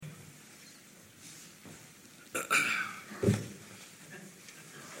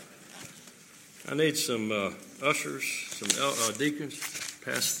I need some ushers, some deacons,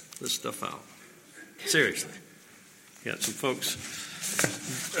 pass this stuff out. Seriously. Got some folks.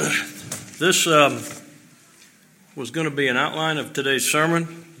 This was going to be an outline of today's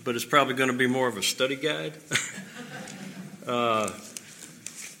sermon, but it's probably going to be more of a study guide.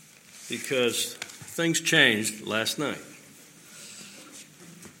 Because things changed last night.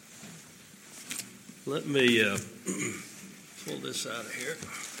 Let me pull this out of here.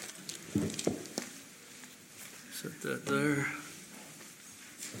 Set that there.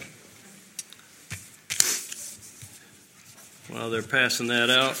 While they're passing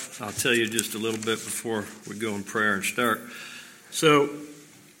that out, I'll tell you just a little bit before we go in prayer and start. So,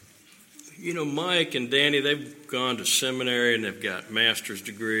 you know, Mike and Danny, they've gone to seminary and they've got master's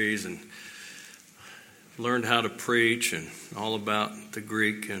degrees and learned how to preach and all about the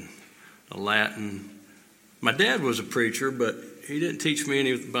Greek and the Latin. My dad was a preacher, but he didn't teach me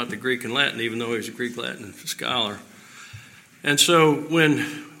any about the Greek and Latin, even though he was a Greek-Latin scholar. And so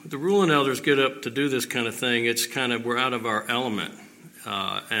when the ruling elders get up to do this kind of thing, it's kind of, we're out of our element.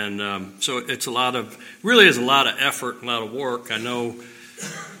 So it's really is a lot of effort, a lot of work. I know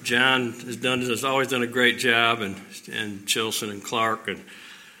John has always done a great job, and Chilson and Clark,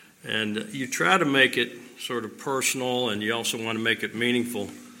 and you try to make it sort of personal, and you also want to make it meaningful.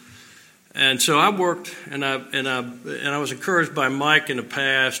 And so I worked, and I was encouraged by Mike in the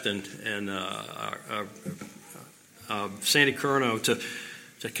past, and Sandy Curnow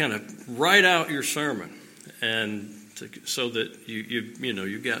to kind of write out your sermon, and so that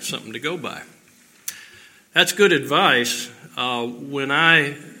you got something to go by. That's good advice. When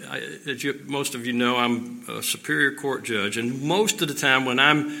as most of you know, I'm a Superior Court judge, and most of the time when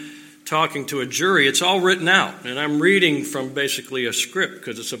I'm talking to a jury, it's all written out, and I'm reading from basically a script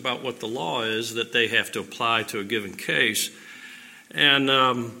because it's about what the law is that they have to apply to a given case, and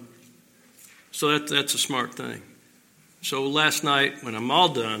so that's a smart thing. So last night, when I'm all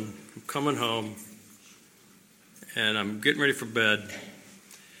done, I'm coming home, and I'm getting ready for bed,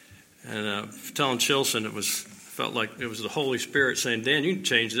 and telling Chilson felt like it was the Holy Spirit saying, Dan, you can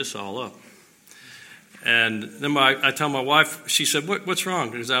change this all up. And then I tell my wife, she said, what's wrong?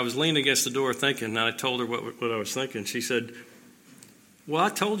 Because I was leaning against the door thinking, and I told her what I was thinking. She said, well, I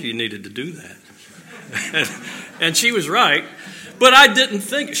told you needed to do that. And she was right, but I didn't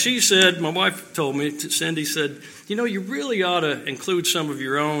think. She said, my wife told me, Cindy said, you really ought to include some of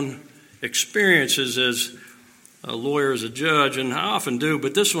your own experiences as a lawyer, as a judge, and I often do,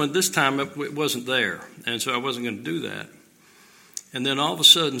 but this time it wasn't there, and so I wasn't going to do that. And then all of a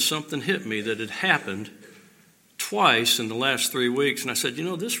sudden something hit me that had happened twice in the last 3 weeks, and I said,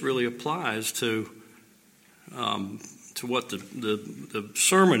 this really applies to what the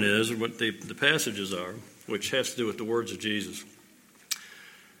sermon is, or what the passages are, which has to do with the words of Jesus.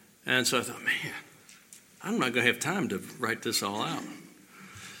 And so I thought, man, I'm not going to have time to write this all out.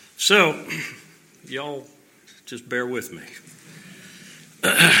 So, y'all just bear with me.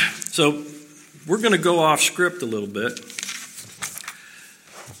 So, we're going to go off script a little bit.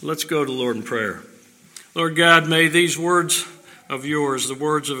 Let's go to the Lord in prayer. Lord God, may these words of yours, the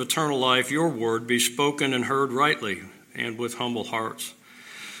words of eternal life, your word, be spoken and heard rightly and with humble hearts.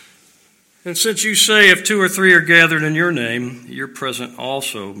 And since you say, if 2 or 3 are gathered in your name, you're present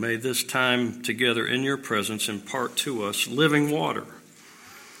also. May this time together in your presence impart to us living water.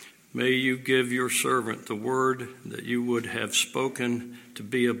 May you give your servant the word that you would have spoken to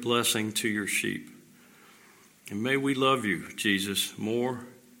be a blessing to your sheep. And may we love you, Jesus, more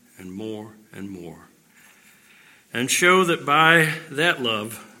and more and more. And show that by that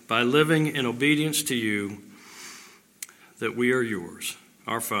love, by living in obedience to you, that we are yours,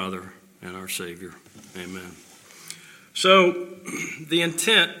 our Father and our Savior. Amen. So the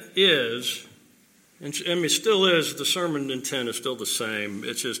intent is, and it still is, the sermon intent is still the same.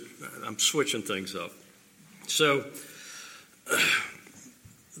 It's just I'm switching things up. So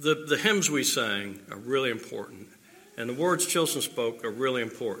the hymns we sang are really important. And the words Chilson spoke are really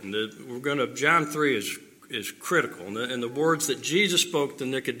important. John 3 is critical. And the words that Jesus spoke to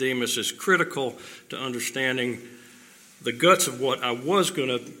Nicodemus is critical to understanding the guts of what I was going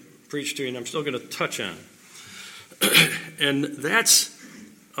to preach to you, and I'm still going to touch on. And that's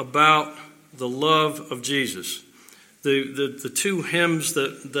about the love of Jesus. The two hymns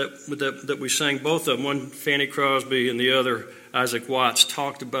that we sang, both of them, one Fanny Crosby and the other Isaac Watts,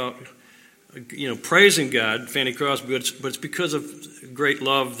 talked about praising God, Fanny Crosby, but it's because of great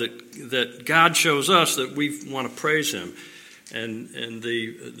love that God shows us that we want to praise Him. And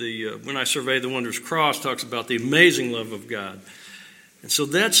the When I Survey the Wondrous Cross talks about the amazing love of God. And so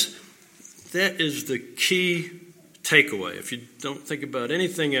that is the key takeaway. If you don't think about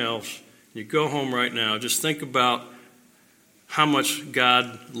anything else, you go home right now, just think about how much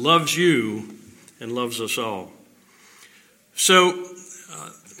God loves you and loves us all. So,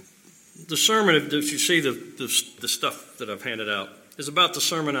 the sermon, if you see the stuff that I've handed out, is about the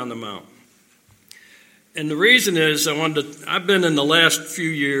Sermon on the Mount. And the reason is I've been in the last few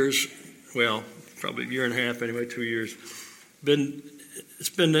years, well, probably a year and a half anyway, 2 years, it's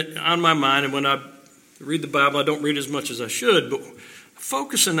been on my mind, and when I read the Bible, I don't read as much as I should, but I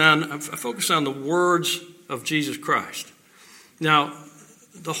focus on the words of Jesus Christ. Now,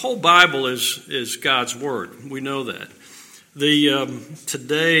 the whole Bible is God's Word. We know that.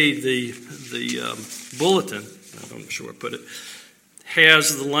 Today, the bulletin, I'm not sure where I put it,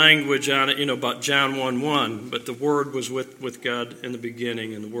 has the language on it, about John 1:1, but the Word was with God in the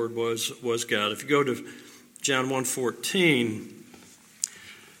beginning, and the Word was God. If you go to John 1:14,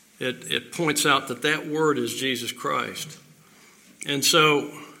 it points out that Word is Jesus Christ. And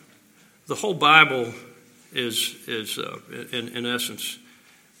so the whole Bible is in essence,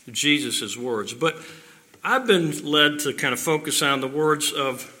 Jesus' words. But I've been led to kind of focus on the words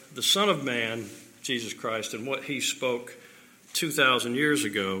of the Son of Man, Jesus Christ, and what he spoke 2,000 years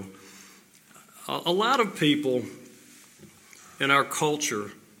ago. A lot of people in our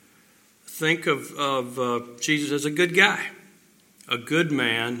culture think of Jesus as a good guy, a good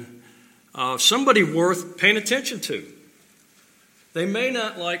man, somebody worth paying attention to. They may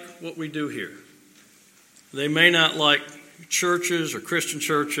not like what we do here. They may not like churches or Christian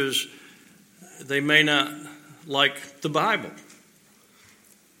churches. They may not like the Bible.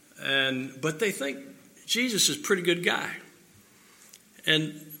 But they think Jesus is a pretty good guy.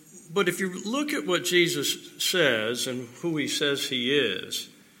 But if you look at what Jesus says and who he says he is,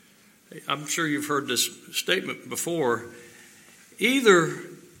 I'm sure you've heard this statement before, either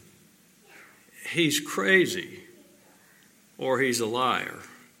he's crazy or he's a liar.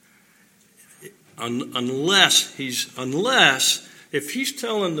 Unless if he's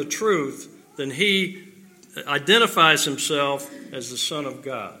telling the truth, then he identifies himself as the Son of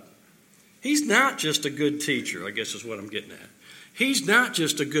God. He's not just a good teacher, I guess is what I'm getting at. He's not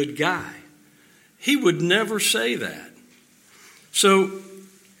just a good guy. He would never say that. So,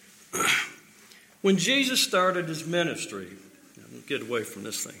 when Jesus started his ministry, I'm going to get away from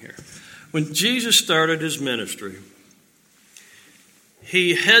this thing here. When Jesus started his ministry,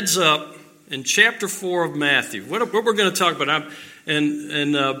 he heads up in chapter 4 of Matthew. What we're going to talk about,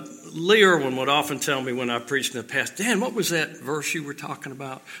 Lee Irwin would often tell me when I preached in the past, Dan, what was that verse you were talking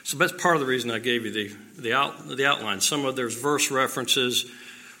about? So that's part of the reason I gave you the outline. Some of there's verse references,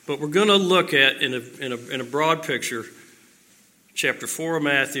 but we're going to look at in a broad picture, chapter 4 of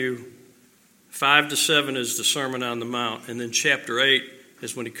Matthew, 5 to 7 is the Sermon on the Mount, and then chapter 8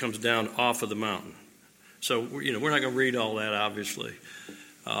 is when he comes down off of the mountain. So we're not going to read all that, obviously.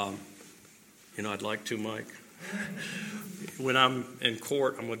 I'd like to, Mike. When I'm in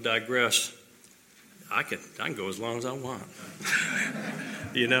court, I'm going to digress. I can go as long as I want,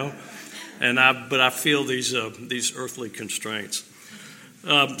 But I feel these earthly constraints.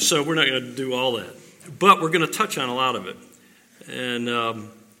 So we're not going to do all that, but we're going to touch on a lot of it. And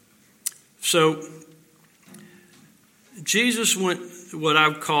so Jesus went what I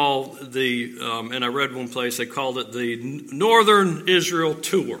would call and I read one place they called it the Northern Israel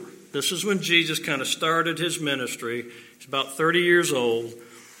Tour. This is when Jesus kind of started his ministry. He's about 30 years old,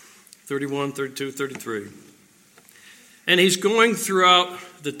 31, 32, 33. And he's going throughout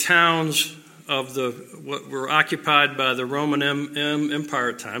the towns of what were occupied by the Roman Empire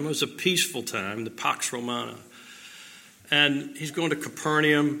at the time. It was a peaceful time, the Pax Romana. And he's going to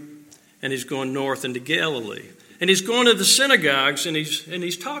Capernaum, and he's going north into Galilee. And he's going to the synagogues, and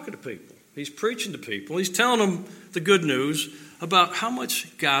he's talking to people. He's preaching to people. He's telling them the good news about how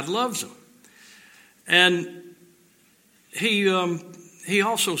much God loves them. And he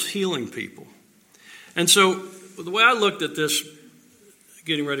also is healing people. And so the way I looked at this,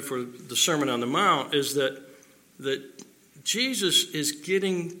 getting ready for the Sermon on the Mount, is that Jesus is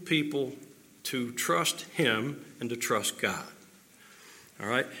getting people to trust him and to trust God. All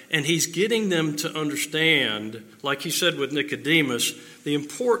right? And he's getting them to understand, like he said with Nicodemus, the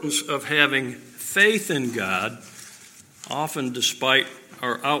importance of having faith in God, often despite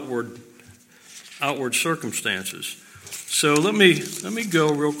our outward circumstances. So let me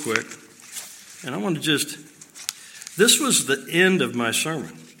go real quick, and I want to this was the end of my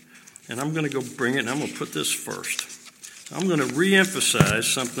sermon, and I'm going to go bring it, and I'm going to put this first. I'm going to reemphasize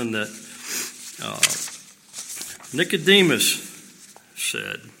something that Nicodemus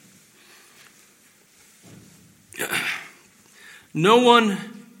said. No one,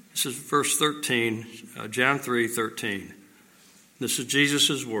 this is verse 13, John 3:13. This is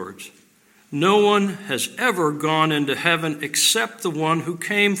Jesus' words. No one has ever gone into heaven except the one who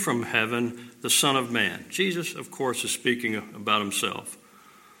came from heaven, the Son of Man. Jesus, of course, is speaking about himself.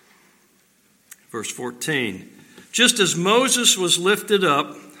 Verse 14, just as Moses lifted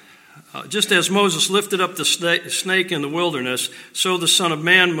up the snake in the wilderness, so the Son of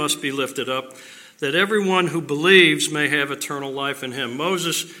Man must be lifted up, that everyone who believes may have eternal life in him.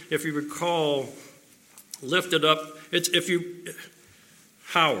 Moses, if you recall, lifted up,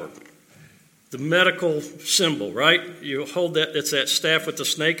 Howard, the medical symbol, right? You hold that, it's that staff with the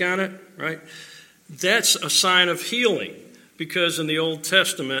snake on it, right? That's a sign of healing, because in the Old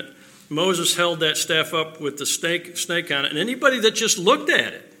Testament, Moses held that staff up with the snake on it, and anybody that just looked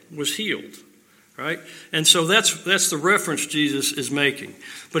at it was healed, right? And so that's the reference Jesus is making.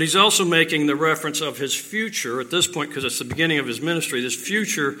 But he's also making the reference of his future at this point, because it's the beginning of his ministry, this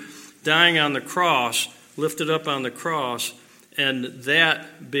future dying on the cross, lifted up on the cross, and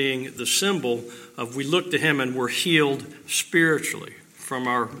that being the symbol of we look to him and we're healed spiritually from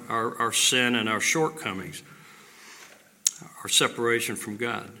our sin and our shortcomings, our separation from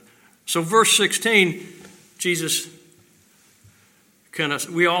God. So verse 16, Jesus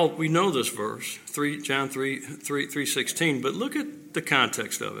we know this verse, John 3:16, but look at the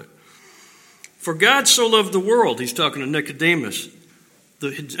context of it. For God so loved the world, he's talking to Nicodemus.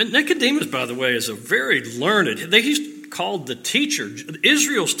 Nicodemus, by the way, is a very learned, he's called the teacher,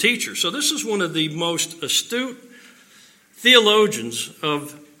 Israel's teacher. So this is one of the most astute theologians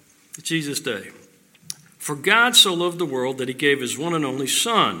of Jesus' day. For God so loved the world that he gave his one and only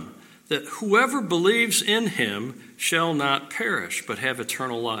Son, that whoever believes in him shall not perish, but have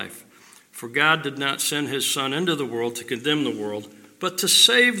eternal life. For God did not send his Son into the world to condemn the world, but to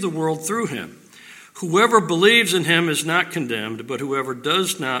save the world through him. Whoever believes in him is not condemned, but whoever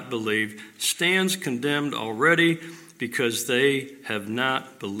does not believe stands condemned already, because they have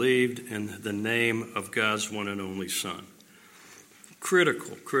not believed in the name of God's one and only Son.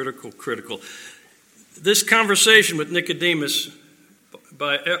 Critical. This conversation with Nicodemus,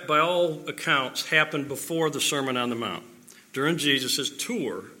 by all accounts, happened before the Sermon on the Mount, during Jesus'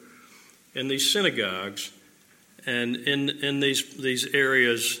 tour in these synagogues and in these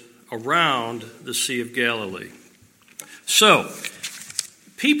areas around the Sea of Galilee. So,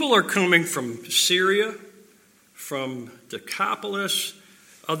 people are coming from Syria, from Decapolis,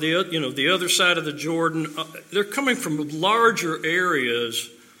 the other side of the Jordan. They're coming from larger areas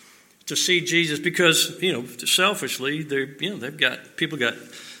to see Jesus because, selfishly, people got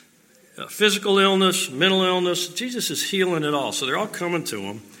physical illness, mental illness. Jesus is healing it all. So they're all coming to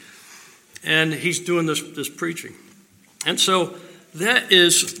him. And he's doing this preaching. And so that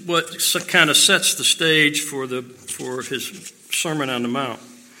is what kind of sets the stage for his Sermon on the Mount.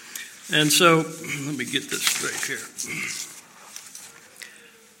 And so, let me get this straight here.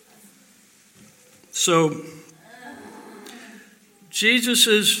 So,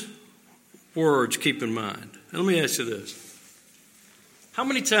 Jesus' words, keep in mind. Let me ask you this. How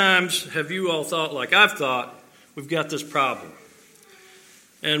many times have you all thought, like I've thought, we've got this problem?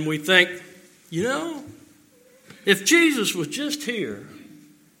 And we think, if Jesus was just here,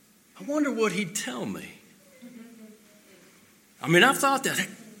 I wonder what he'd tell me. I mean, I've thought that.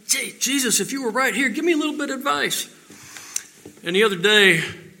 Hey, Jesus, if you were right here, give me a little bit of advice. And the other day,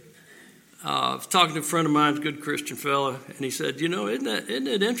 I was talking to a friend of mine, a good Christian fella, and he said, isn't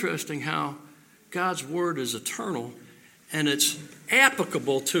it interesting how God's word is eternal and it's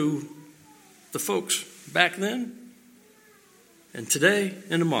applicable to the folks back then and today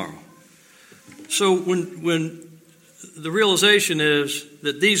and tomorrow. So when the realization is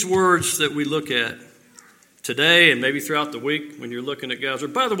that these words that we look at today and maybe throughout the week when you're looking at God's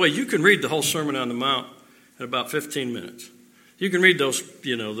word, by the way, you can read the whole Sermon on the Mount in about 15 minutes. You can read those,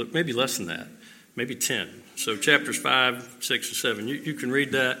 maybe less than that, maybe 10. So chapters 5, 6, and 7, you can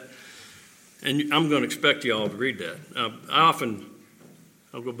read that. And I'm going to expect you all to read that.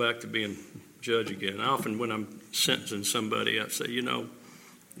 I'll go back to being judge again. I often, when I'm sentencing somebody, I say,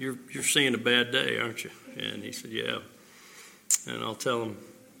 you're seeing a bad day, aren't you? And he said, yeah. And I'll tell him,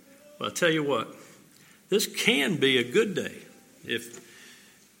 well, I'll tell you what, this can be a good day if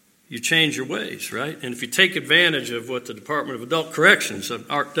you change your ways, right? And if you take advantage of what the Department of Adult Corrections,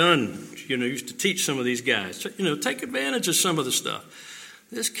 Art Dunn, used to teach some of these guys, take advantage of some of the stuff.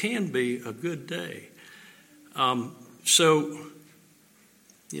 This can be a good day. I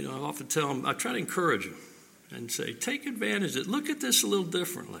often tell them, I try to encourage them and say, take advantage of it. Look at this a little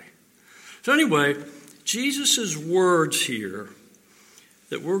differently. So anyway, Jesus' words here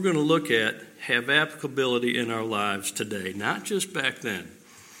that we're going to look at have applicability in our lives today, not just back then.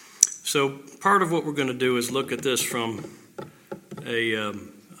 So part of what we're going to do is look at this from a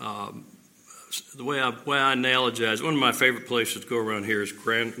the way I analogize, one of my favorite places to go around here is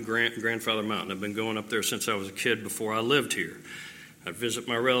Grandfather Mountain. I've been going up there since I was a kid before I lived here. I visit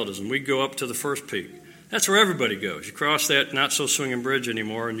my relatives, and we go up to the first peak. That's where everybody goes. You cross that not-so-swinging bridge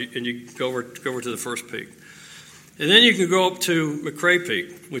anymore, and you go over to the first peak. And then you can go up to McRae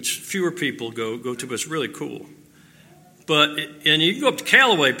Peak, which fewer people go to, but it's really cool. And you can go up to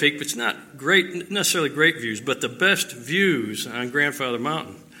Callaway Peak, but it's not necessarily great views, but the best views on Grandfather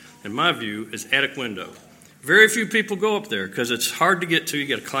Mountain, in my view, is Attic Window. Very few people go up there because it's hard to get to. You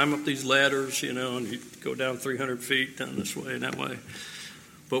got to climb up these ladders, and you go down 300 feet down this way and that way.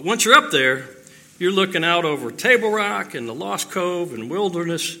 But once you're up there, you're looking out over Table Rock and the Lost Cove and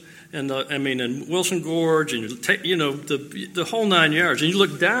Wilderness and Wilson Gorge and the whole 9 yards. And you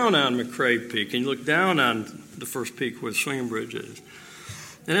look down on McRae Peak and you look down on the first peak where the swinging bridge is.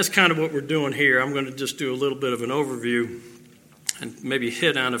 And that's kind of what we're doing here. I'm going to just do a little bit of an overview and maybe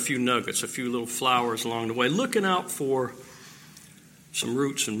hit on a few nuggets, a few little flowers along the way, looking out for some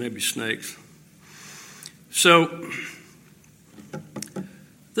roots and maybe snakes. So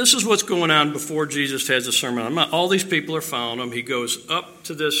this is what's going on before Jesus has the Sermon on the Mount. All these people are following him. He goes up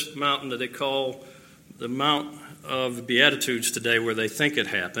to this mountain that they call the Mount of the Beatitudes today, where they think it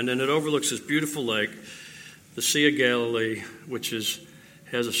happened, and it overlooks this beautiful lake, the Sea of Galilee, which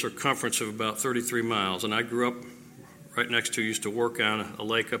has a circumference of about 33 miles. And I grew up right next to, used to work on a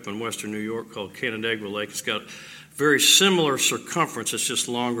lake up in western New York called Canandaigua Lake. It's got very similar circumference. It's just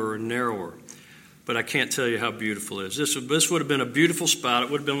longer and narrower. But I can't tell you how beautiful it is. This would have been a beautiful spot. It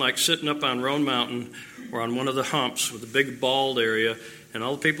would have been like sitting up on Roan Mountain or on one of the humps with a big bald area and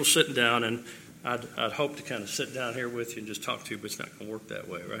all the people sitting down. And I'd hope to kind of sit down here with you and just talk to you, but it's not going to work that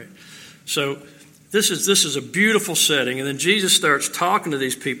way, right? So this is a beautiful setting. And then Jesus starts talking to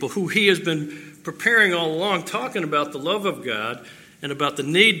these people who he has been preparing all along, talking about the love of God and about the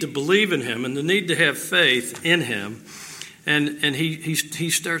need to believe in him and the need to have faith in him. And he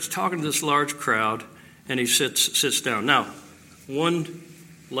starts talking to this large crowd, and he sits down. Now, one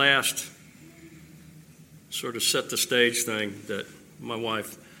last sort of set the stage thing that my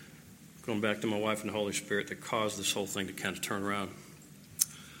wife, going back to my wife and the Holy Spirit, that caused this whole thing to kind of turn around.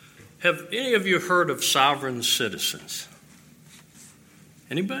 Have any of you heard of sovereign citizens?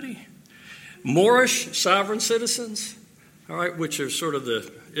 Anybody? Moorish sovereign citizens, all right, which are sort of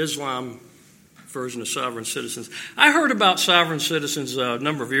the Islam version of sovereign citizens. I heard about sovereign citizens a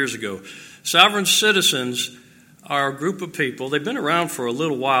number of years ago. Sovereign citizens are a group of people. They've been around for a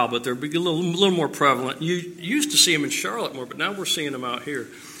little while, but they're a little more prevalent. You used to see them in Charlotte more, but now we're seeing them out here.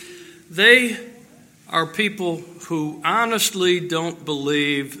 They are people who honestly don't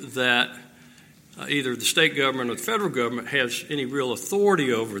believe that either the state government or the federal government has any real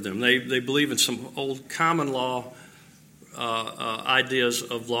authority over them. They believe in some old common law ideas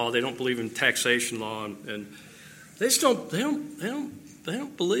of law. They don't believe in taxation law, and they just don't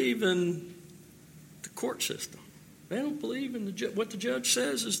believe in the court system. They don't believe in what the judge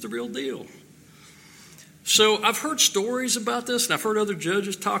says is the real deal. So I've heard stories about this, and I've heard other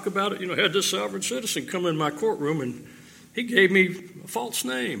judges talk about it. I had this sovereign citizen come in my courtroom, and he gave me a false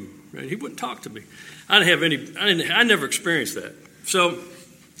name. Right? He wouldn't talk to me. I never experienced that. So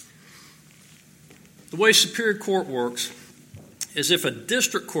the way Superior Court works is if a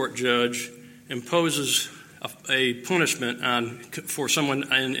district court judge imposes a punishment for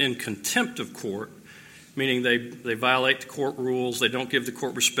someone in contempt of court, meaning they violate the court rules, they don't give the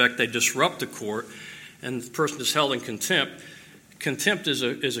court respect, they disrupt the court, and the person is held in contempt. Contempt is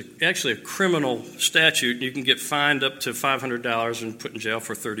actually a criminal statute. You can get fined up to $500 and put in jail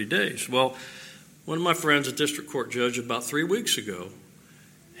for 30 days. Well, one of my friends, a district court judge, about 3 weeks ago,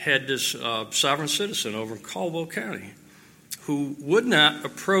 had this sovereign citizen over in Caldwell County who would not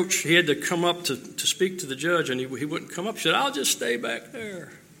approach. He had to come up to speak to the judge, and he wouldn't come up. He said, "I'll just stay back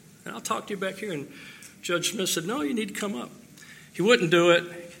there, and I'll talk to you back here." And Judge Smith said, "No, you need to come up." He wouldn't do it.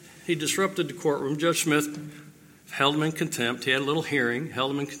 He disrupted the courtroom. Judge Smith held him in contempt. He had a little hearing,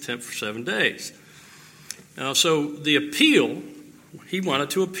 held him in contempt for 7 days. So the appeal, he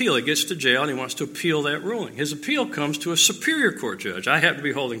wanted to appeal. He gets to jail, and he wants to appeal that ruling. His appeal comes to a Superior Court judge. I happen to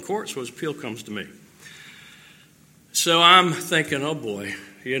be holding court, so his appeal comes to me. So I'm thinking, oh boy,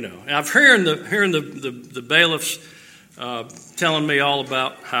 I've hearing the bailiffs telling me all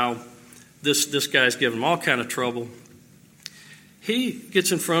about how this guy's giving them all kind of trouble. He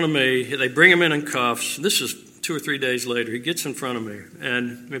gets in front of me. They bring him in cuffs. This is 2 or 3 days later. He gets in front of me,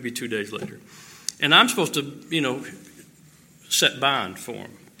 and maybe 2 days later. And I'm supposed to, set bond for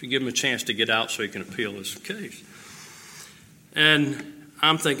him to give him a chance to get out so he can appeal his case. And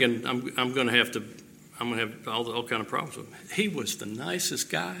I'm thinking I'm going to have all kind of problems with him. He was the nicest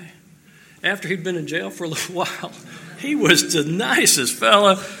guy. after he'd been in jail for a little while, he was the nicest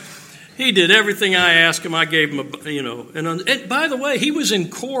fella. He did everything I asked him. I gave him and by the way, he was in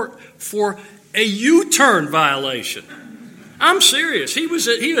court for a U-turn violation. I'm serious.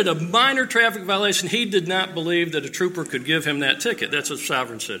 He had a minor traffic violation. He did not believe that a trooper could give him that ticket. That's a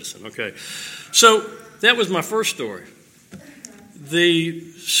sovereign citizen. Okay. So that was my first story.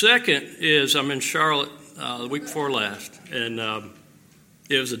 The second is I'm in Charlotte the week before last, and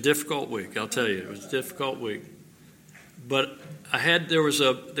it was a difficult week. I'll tell you, it was a difficult week. But there was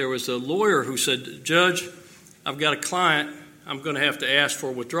a lawyer who said, "Judge, I've got a client. I'm going to have to ask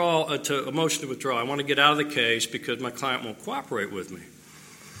for a motion to withdraw. I want to get out of the case because my client won't cooperate with me."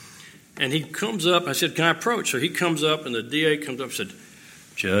 And he comes up. I said, "Can I approach?" So he comes up, and the DA comes up and said,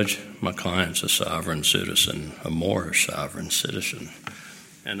 "Judge, my client's a sovereign citizen, a Moorish sovereign citizen."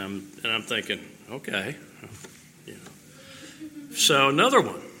 And I'm thinking, okay. So another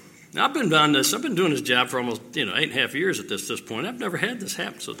one. Now, I've been doing this job for almost 8.5 years at this point. I've never had this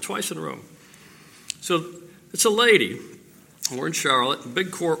happen, so twice in a row. So it's a lady. We're in Charlotte, a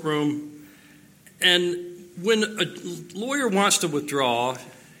big courtroom, and when a lawyer wants to withdraw,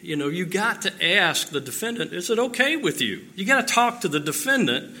 you got to ask the defendant, is it okay with you? You got to talk to the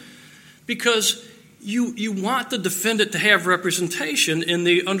defendant because you want the defendant to have representation in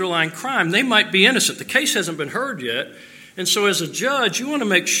the underlying crime. They might be innocent. The case hasn't been heard yet. And so as a judge, you want to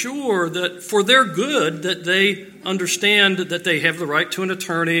make sure that for their good that they understand that they have the right to an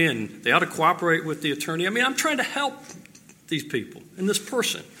attorney and they ought to cooperate with the attorney. I mean, I'm trying to help these people and this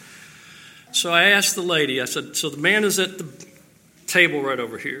person. So I asked the lady, I said, so the man is at the table right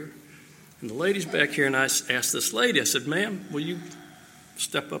over here, and the lady's back here, and I asked this lady, I said, "Ma'am, will you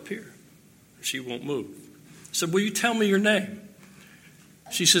step up here?" She won't move. I said, "Will you tell me your name?"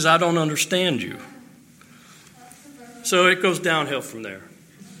 She says, "I don't understand you." So it goes downhill from there.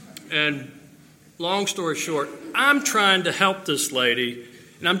 And long story short, I'm trying to help this lady,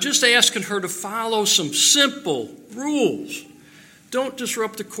 and I'm just asking her to follow some simple rules. Don't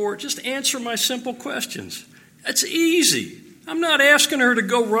disrupt the court. Just answer my simple questions. It's easy. I'm not asking her to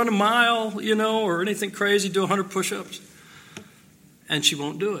go run a mile, or anything crazy, do 100 push-ups. And she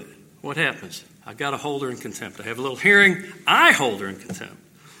won't do it. What happens? I got to hold her in contempt. I have a little hearing. I hold her in contempt.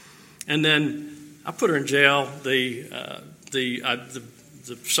 And then I put her in jail. The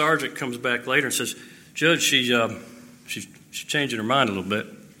sergeant comes back later and says, "Judge, she's changing her mind a little bit.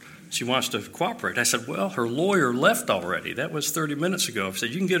 She wants to cooperate." I said, "Well, her lawyer left already. That was 30 minutes ago." I said,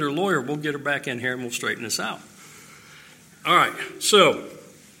 "You can get her lawyer. We'll get her back in here and we'll straighten this out." All right. So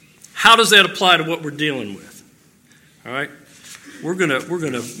how does that apply to what we're dealing with? All right. We're gonna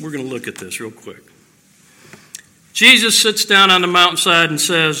look at this real quick. Jesus sits down on the mountainside and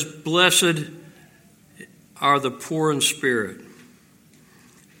says, "Blessed are the poor in spirit."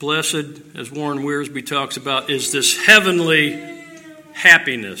 Blessed, as Warren Wiersbe talks about, is this heavenly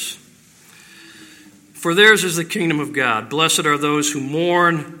happiness. "For theirs is the kingdom of God. Blessed are those who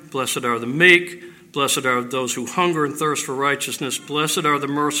mourn. Blessed are the meek. Blessed are those who hunger and thirst for righteousness. Blessed are the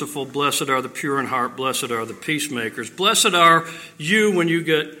merciful. Blessed are the pure in heart. Blessed are the peacemakers. Blessed are you when you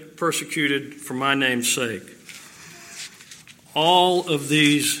get persecuted for my name's sake." All of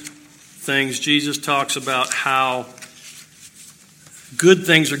these things, Jesus talks about how good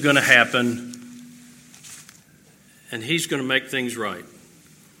things are going to happen, and he's going to make things right.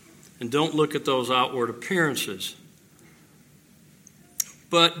 And don't look at those outward appearances.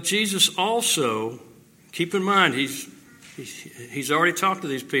 But Jesus also, keep in mind, he's already talked to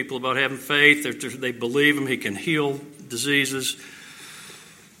these people about having faith. They believe him. He can heal diseases.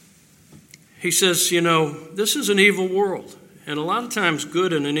 He says, this is an evil world. And a lot of times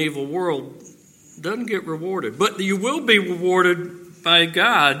good in an evil world doesn't get rewarded. But you will be rewarded by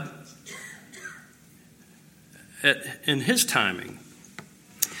God in his timing.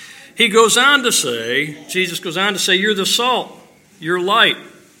 Jesus goes on to say, you're the salt, you're light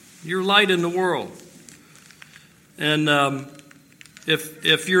in the world. And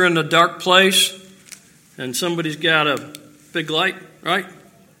if you're in a dark place and somebody's got a big light, right,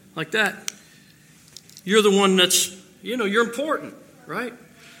 like that, you're the one that's, you're important, right?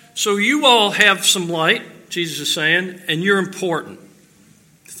 So you all have some light, Jesus is saying, and you're important.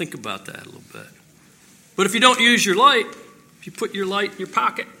 Think about that a little bit. But if you don't use your light, if you put your light in your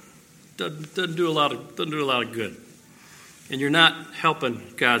pocket, doesn't do a lot of good. And you're not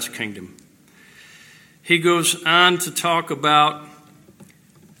helping God's kingdom. He goes on to talk about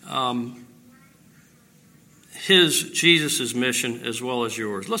Jesus' mission as well as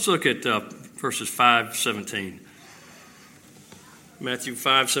yours. Let's look at verses 5:17. Matthew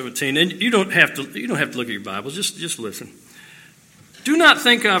 5:17. And you don't have to look at your Bibles. Just listen. Do not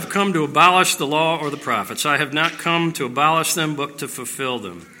think I have come to abolish the law or the prophets. I have not come to abolish them, but to fulfill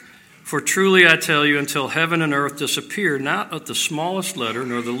them. For truly I tell you, until heaven and earth disappear, not at the smallest letter,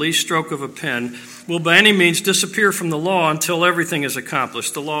 nor the least stroke of a pen, will by any means disappear from the law until everything is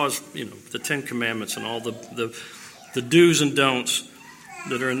accomplished. The law is, the Ten Commandments and all the do's and don'ts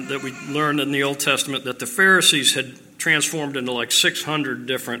that we learned in the Old Testament that the Pharisees had transformed into like 600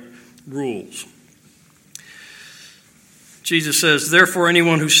 different rules. Jesus says, therefore,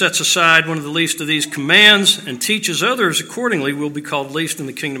 anyone who sets aside one of the least of these commands and teaches others accordingly will be called least in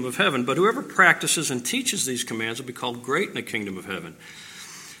the kingdom of heaven. But whoever practices and teaches these commands will be called great in the kingdom of heaven.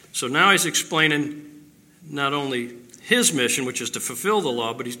 So now he's explaining not only his mission, which is to fulfill the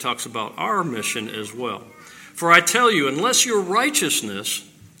law, but he talks about our mission as well. For I tell you, unless your righteousness,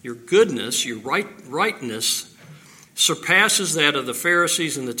 your goodness, your rightness surpasses that of the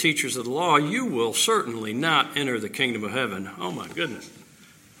Pharisees and the teachers of the law, you will certainly not enter the kingdom of heaven. Oh my goodness.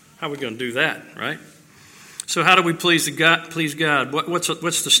 How are we going to do that, right? So how do we please God?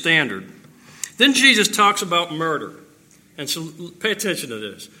 What's the standard? Then Jesus talks about murder. And so pay attention to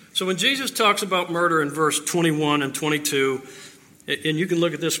this. So when Jesus talks about murder in verse 21 and 22, and you can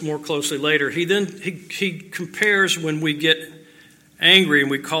look at this more closely later, he compares when we get angry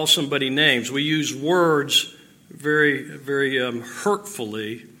and we call somebody names. We use words very, very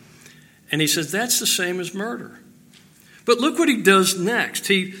hurtfully. And he says that's the same as murder. But look what he does next.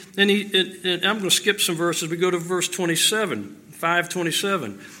 And I'm going to skip some verses. We go to verse 27,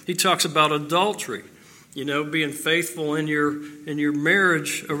 5:27. He talks about adultery, being faithful in your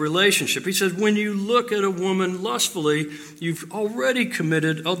marriage, a relationship. He says when you look at a woman lustfully, you've already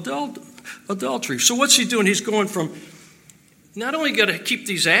committed adultery. So what's he doing? He's going from not only got to keep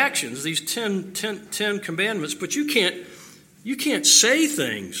these actions, these 10 commandments, but you can't say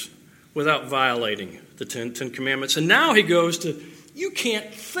things without violating the 10 commandments. And now he goes to, you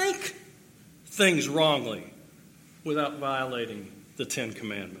can't think things wrongly without violating the 10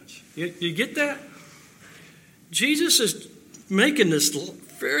 commandments. You get that? Jesus is making this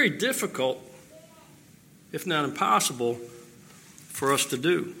very difficult, if not impossible, for us to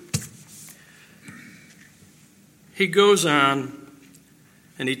do. He goes on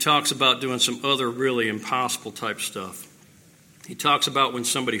and he talks about doing some other really impossible type stuff. He talks about when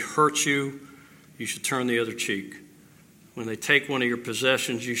somebody hurts you, you should turn the other cheek. When they take one of your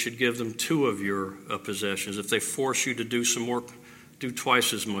possessions, you should give them 2 of your possessions. If they force you to do some work, do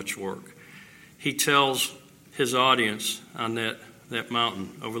twice as much work. He tells his audience on that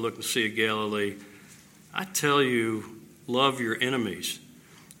mountain overlooking the Sea of Galilee, I tell you, love your enemies.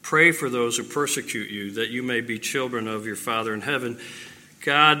 Pray for those who persecute you, that you may be children of your Father in heaven.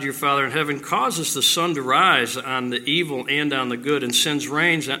 God, your Father in heaven, causes the sun to rise on the evil and on the good, and sends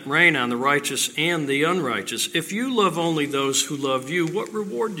rain on the righteous and the unrighteous. If you love only those who love you, what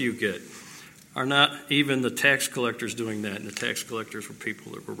reward do you get? Are not even the tax collectors doing that? And the tax collectors were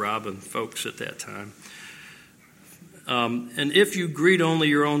people that were robbing folks at that time. And if you greet only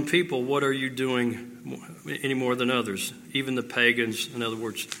your own people, what are you doing any more than others? Even the pagans, in other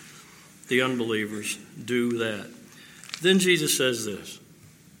words, the unbelievers, do that. Then Jesus says this.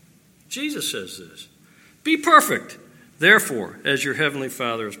 Be perfect, therefore, as your heavenly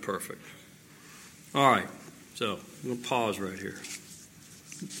Father is perfect. All right, so we'll pause right here.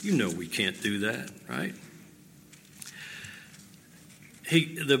 You know we can't do that, right?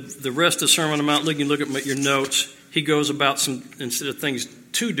 The rest of the Sermon on the Mount, you can look at your notes. He goes about some, instead of things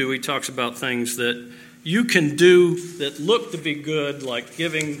to do, he talks about things that you can do that look to be good, like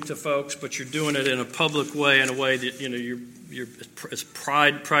giving to folks, but you're doing it in a public way, in a way that, it's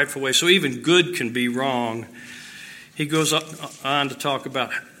prideful way. So even good can be wrong. He goes on to talk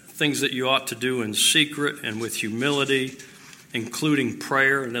about things that you ought to do in secret and with humility, including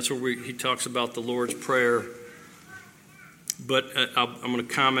prayer, and that's where he talks about the Lord's Prayer. But I'm going to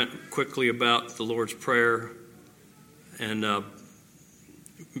comment quickly about the Lord's Prayer and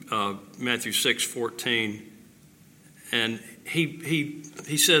Matthew 6:14, and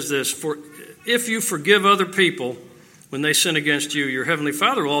he says this: for if you forgive other people when they sin against you, your heavenly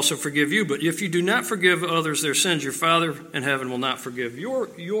Father will also forgive you. But if you do not forgive others their sins, your Father in heaven will not forgive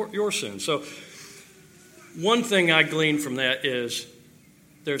your sins. So one thing I glean from that is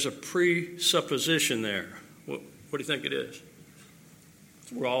there's a presupposition there. What do you think it is?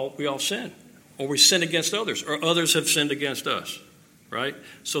 We all sin, or we sin against others, or others have sinned against us, right?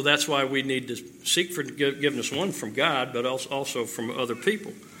 So that's why we need to seek forgiveness, one, from God, but also from other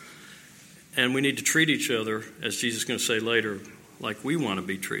people. And we need to treat each other, as Jesus is going to say later, like we want to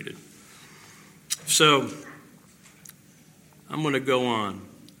be treated. So I'm going to go on.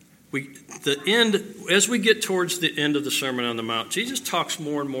 as we get towards the end of the Sermon on the Mount, Jesus talks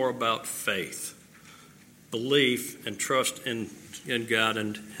more and more about faith, belief, and trust in God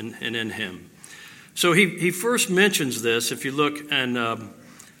and in Him. So he first mentions this. If you look in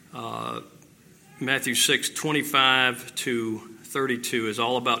Matthew 6:25 to 32, is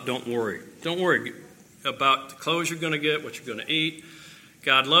all about don't worry. Don't worry about the clothes you're going to get, what you're going to eat.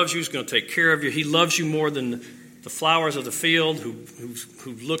 God loves you. He's going to take care of you. He loves you more than the flowers of the field, who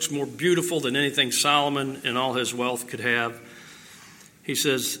looks more beautiful than anything Solomon in all his wealth could have. He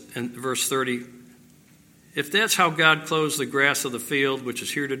says in verse 30, if that's how God clothes the grass of the field, which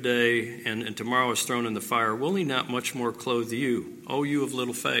is here today and tomorrow is thrown in the fire, will He not much more clothe you, O you of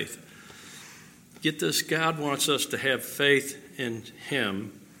little faith? Get this, God wants us to have faith in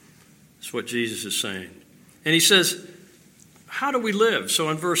Him. That's what Jesus is saying. And He says, how do we live? So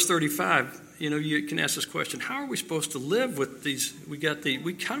in verse 35, you can ask this question: how are we supposed to live with these? We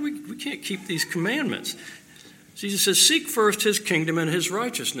can't keep these commandments. Jesus says, seek first His kingdom and His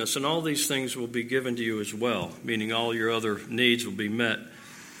righteousness, and all these things will be given to you as well, meaning all your other needs will be met.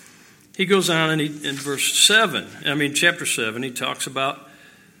 He goes on and in chapter 7, he talks about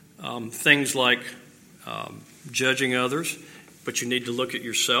things like judging others, but you need to look at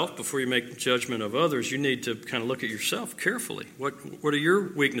yourself before you make judgment of others. You need to kind of look at yourself carefully. What are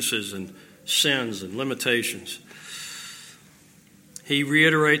your weaknesses and sins and limitations? He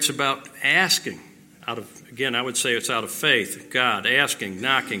reiterates about asking I would say it's out of faith. God, asking,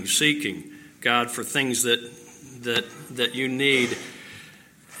 knocking, seeking God for things that you need.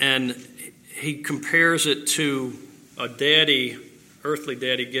 And he compares it to a daddy, earthly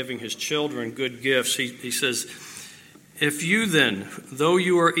daddy, giving his children good gifts. He says, if you then, though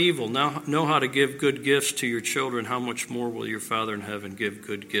you are evil, now know how to give good gifts to your children, how much more will your Father in heaven give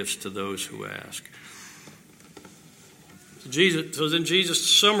good gifts to those who ask? So then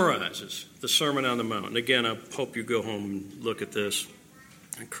Jesus summarizes the Sermon on the Mount. And again, I hope you go home and look at this.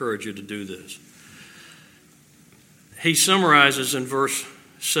 I encourage you to do this. He summarizes in verse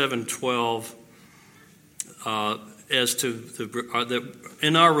 7:12 as to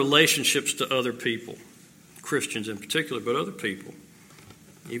in our relationships to other people, Christians in particular, but other people,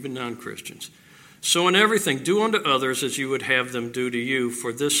 even non-Christians. So in everything, do unto others as you would have them do to you,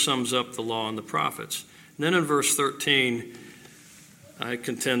 for this sums up the law and the prophets. And then in verse 13, I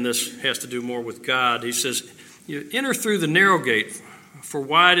contend this has to do more with God. He says, you enter through the narrow gate, for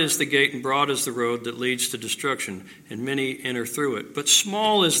wide is the gate and broad is the road that leads to destruction, and many enter through it. But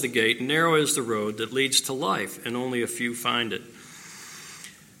small is the gate and narrow is the road that leads to life, and only a few find it.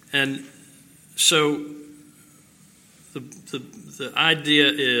 And so the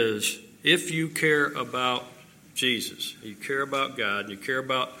idea is, if you care about Jesus, you care about God, you care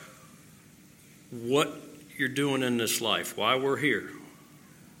about what you're doing in this life, why we're here,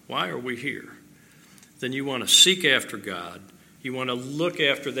 why are we here, then you want to seek after God. You want to look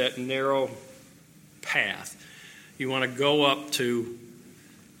after that narrow path. You want to go up to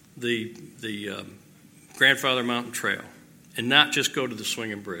the Grandfather Mountain Trail and not just go to the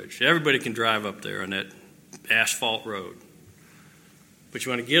Swinging Bridge. Everybody can drive up there on that asphalt road. But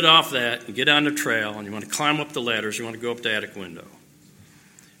you want to get off that and get on the trail, and you want to climb up the ladders. You want to go up the attic window.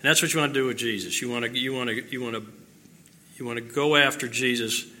 And that's what you want to do with Jesus. You want to go after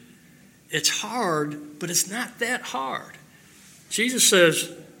Jesus. It's hard, but it's not that hard. Jesus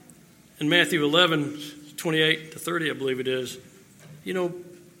says in Matthew 11:28-30, I believe it is,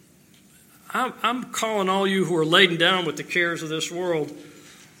 I'm calling all you who are laden down with the cares of this world.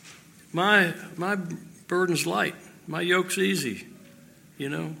 My burden's light. My yoke's easy.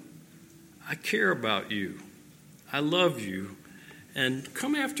 I care about you. I love you. And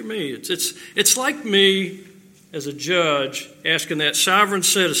come after me. It's like me as a judge asking that sovereign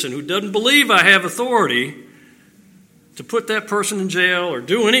citizen who doesn't believe I have authority to put that person in jail or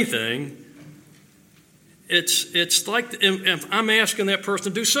do anything. It's like if I'm asking that person to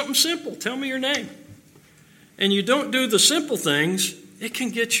do something simple. Tell me your name. And you don't do the simple things, it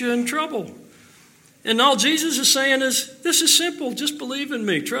can get you in trouble. And all Jesus is saying is, this is simple. Just believe in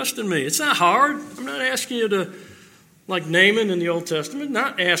me. Trust in me. It's not hard. I'm not asking you to, like Naaman in the Old Testament,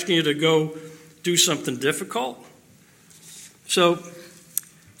 not asking you to go do something difficult. So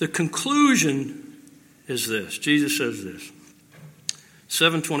the conclusion is this. Jesus says this.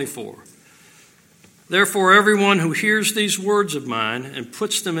 7:24. Therefore, everyone who hears these words of mine and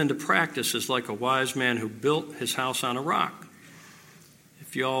puts them into practice is like a wise man who built his house on a rock.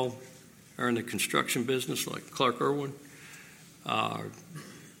 If y'all are in the construction business like Clark Erwin,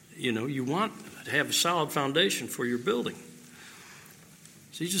 you want to have a solid foundation for your building.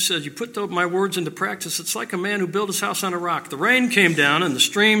 Jesus said, you put my words into practice. It's like a man who built his house on a rock. The rain came down and the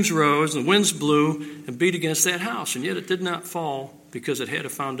streams rose and the winds blew and beat against that house. And yet it did not fall because it had a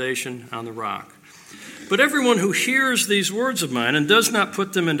foundation on the rock. But everyone who hears these words of mine and does not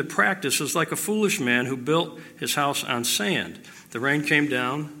put them into practice is like a foolish man who built his house on sand. The rain came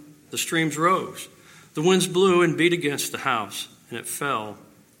down, the streams rose, the winds blew and beat against the house, and it fell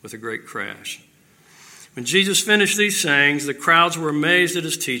with a great crash. When Jesus finished these sayings, the crowds were amazed at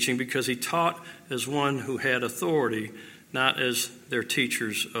his teaching because he taught as one who had authority, not as their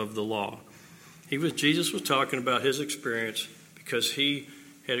teachers of the law. Jesus was talking about his experience because he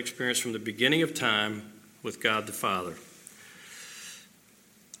had experience from the beginning of time with God the Father.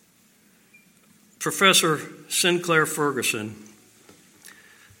 Professor Sinclair Ferguson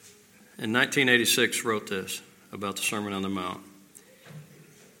in 1986 wrote this about the Sermon on the Mount.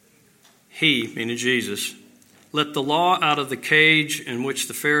 He, meaning Jesus, let the law out of the cage in which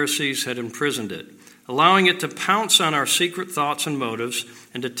the Pharisees had imprisoned it, allowing it to pounce on our secret thoughts and motives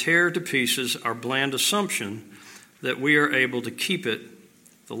and to tear to pieces our bland assumption that we are able to keep it,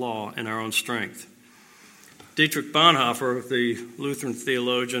 the law, in our own strength. Dietrich Bonhoeffer, the Lutheran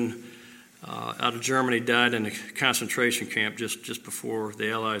theologian out of Germany, died in a concentration camp just before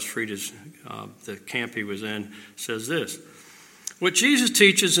the Allies freed the camp he was in, says this. What Jesus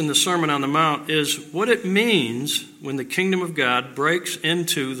teaches in the Sermon on the Mount is what it means when the kingdom of God breaks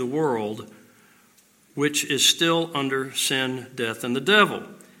into the world, which is still under sin, death, and the devil.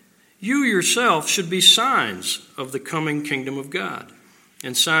 You yourself should be signs of the coming kingdom of God,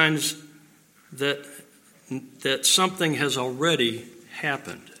 and signs that something has already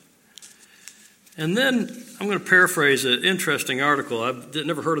happened. And then I'm going to paraphrase an interesting article. I've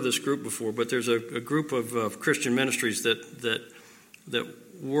never heard of this group before, but there's a group of Christian ministries that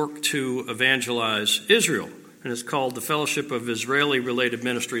work to evangelize Israel, and it's called the Fellowship of Israeli-Related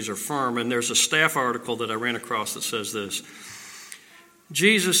Ministries, or FIRM, and there's a staff article that I ran across that says this.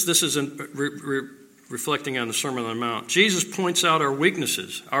 Jesus, this is reflecting on the Sermon on the Mount, Jesus points out our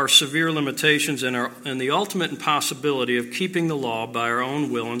weaknesses, our severe limitations, and the ultimate impossibility of keeping the law by our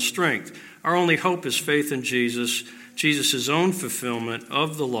own will and strength. Our only hope is faith in Jesus' own fulfillment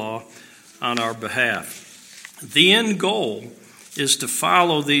of the law on our behalf. The end goal is to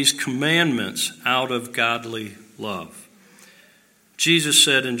follow these commandments out of godly love. Jesus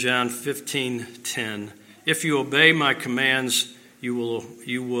said in John 15:10, if you obey my commands, you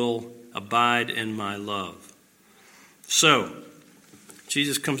will abide in my love. So,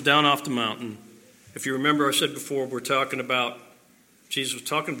 Jesus comes down off the mountain. If you remember, I said before, Jesus was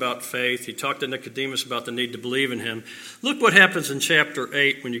talking about faith. He talked to Nicodemus about the need to believe in him. Look what happens in chapter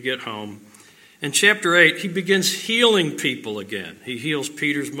 8 when you get home. In chapter 8, he begins healing people again. He heals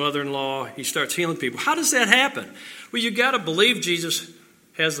Peter's mother-in-law. He starts healing people. How does that happen? Well, you've got to believe Jesus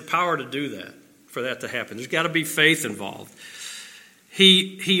has the power to do that, for that to happen. There's got to be faith involved.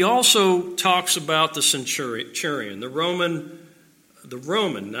 He also talks about the centurion, the Roman,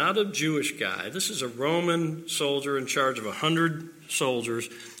 not a Jewish guy. This is a Roman soldier in charge of 100 soldiers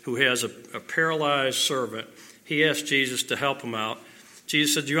who has a paralyzed servant. He asked Jesus to help him out.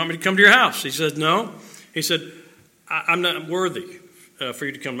 Jesus said, do you want me to come to your house? He said, no. He said, I'm not worthy for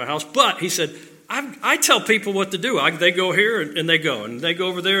you to come to my house. But he said, I tell people what to do. They go here and they go, and they go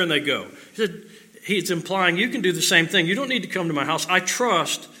over there and they go. He said, he's implying you can do the same thing. You don't need to come to my house. I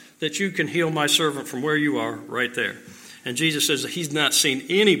trust that you can heal my servant from where you are right there. And Jesus says that he's not seen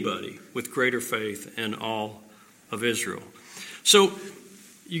anybody with greater faith in all of Israel. So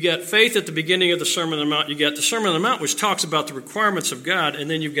you got faith at the beginning of the Sermon on the Mount. You got the Sermon on the Mount, which talks about the requirements of God,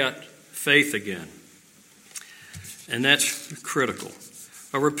 and then you've got faith again. And that's critical.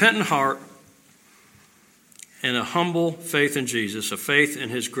 A repentant heart and a humble faith in Jesus, a faith in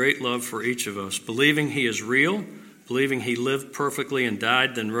his great love for each of us, believing he is real, believing he lived perfectly and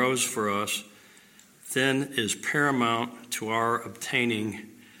died, then rose for us, then is paramount to our obtaining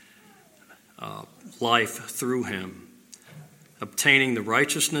life through him, obtaining the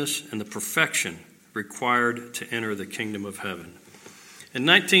righteousness and the perfection required to enter the kingdom of heaven. In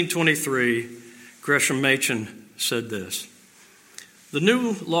 1923, Gresham Machen said this, the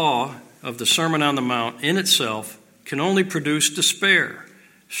new law of the Sermon on the Mount in itself can only produce despair.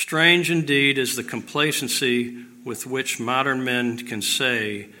 Strange indeed is the complacency with which modern men can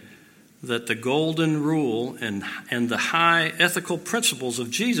say that the golden rule and the high ethical principles of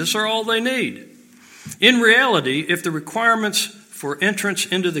Jesus are all they need. In reality, if the requirements for entrance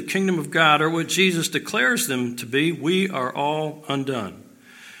into the kingdom of God are what Jesus declares them to be, we are all undone.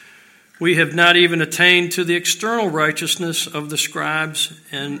 We have not even attained to the external righteousness of the scribes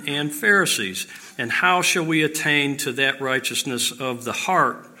and Pharisees. And how shall we attain to that righteousness of the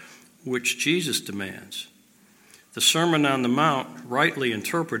heart which Jesus demands? The Sermon on the Mount, rightly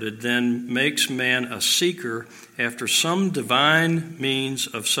interpreted, then makes man a seeker after some divine means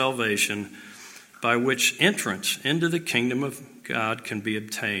of salvation by which entrance into the kingdom of God can be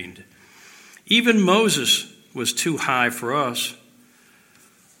obtained. Even Moses was too high for us.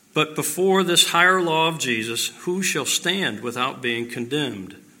 But before this higher law of Jesus, who shall stand without being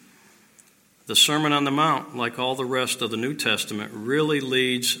condemned? The Sermon on the Mount, like all the rest of the New Testament, really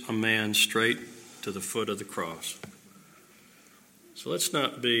leads a man straight to the foot of the cross. So let's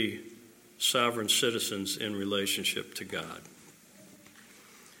not be sovereign citizens in relationship to God.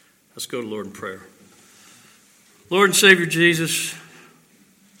 Let's go to Lord in prayer. Lord and Savior Jesus,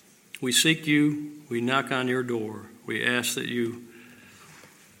 we seek you. We knock on your door. We ask that you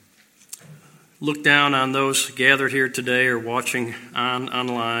look down on those gathered here today or watching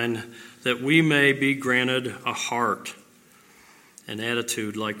online, that we may be granted a heart, an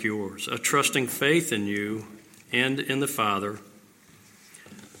attitude like yours, a trusting faith in you and in the Father,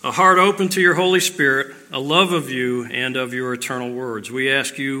 a heart open to your Holy Spirit, a love of you and of your eternal words. We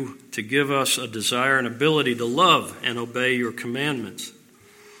ask you to give us a desire and ability to love and obey your commandments,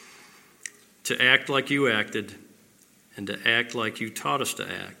 to act like you acted, and to act like you taught us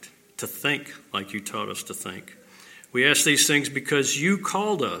to act, to think like you taught us to think. We ask these things because you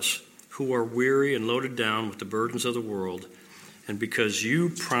called us who are weary and loaded down with the burdens of the world, and because you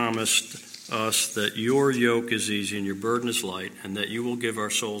promised us that your yoke is easy and your burden is light, and that you will give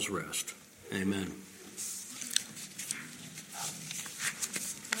our souls rest. Amen.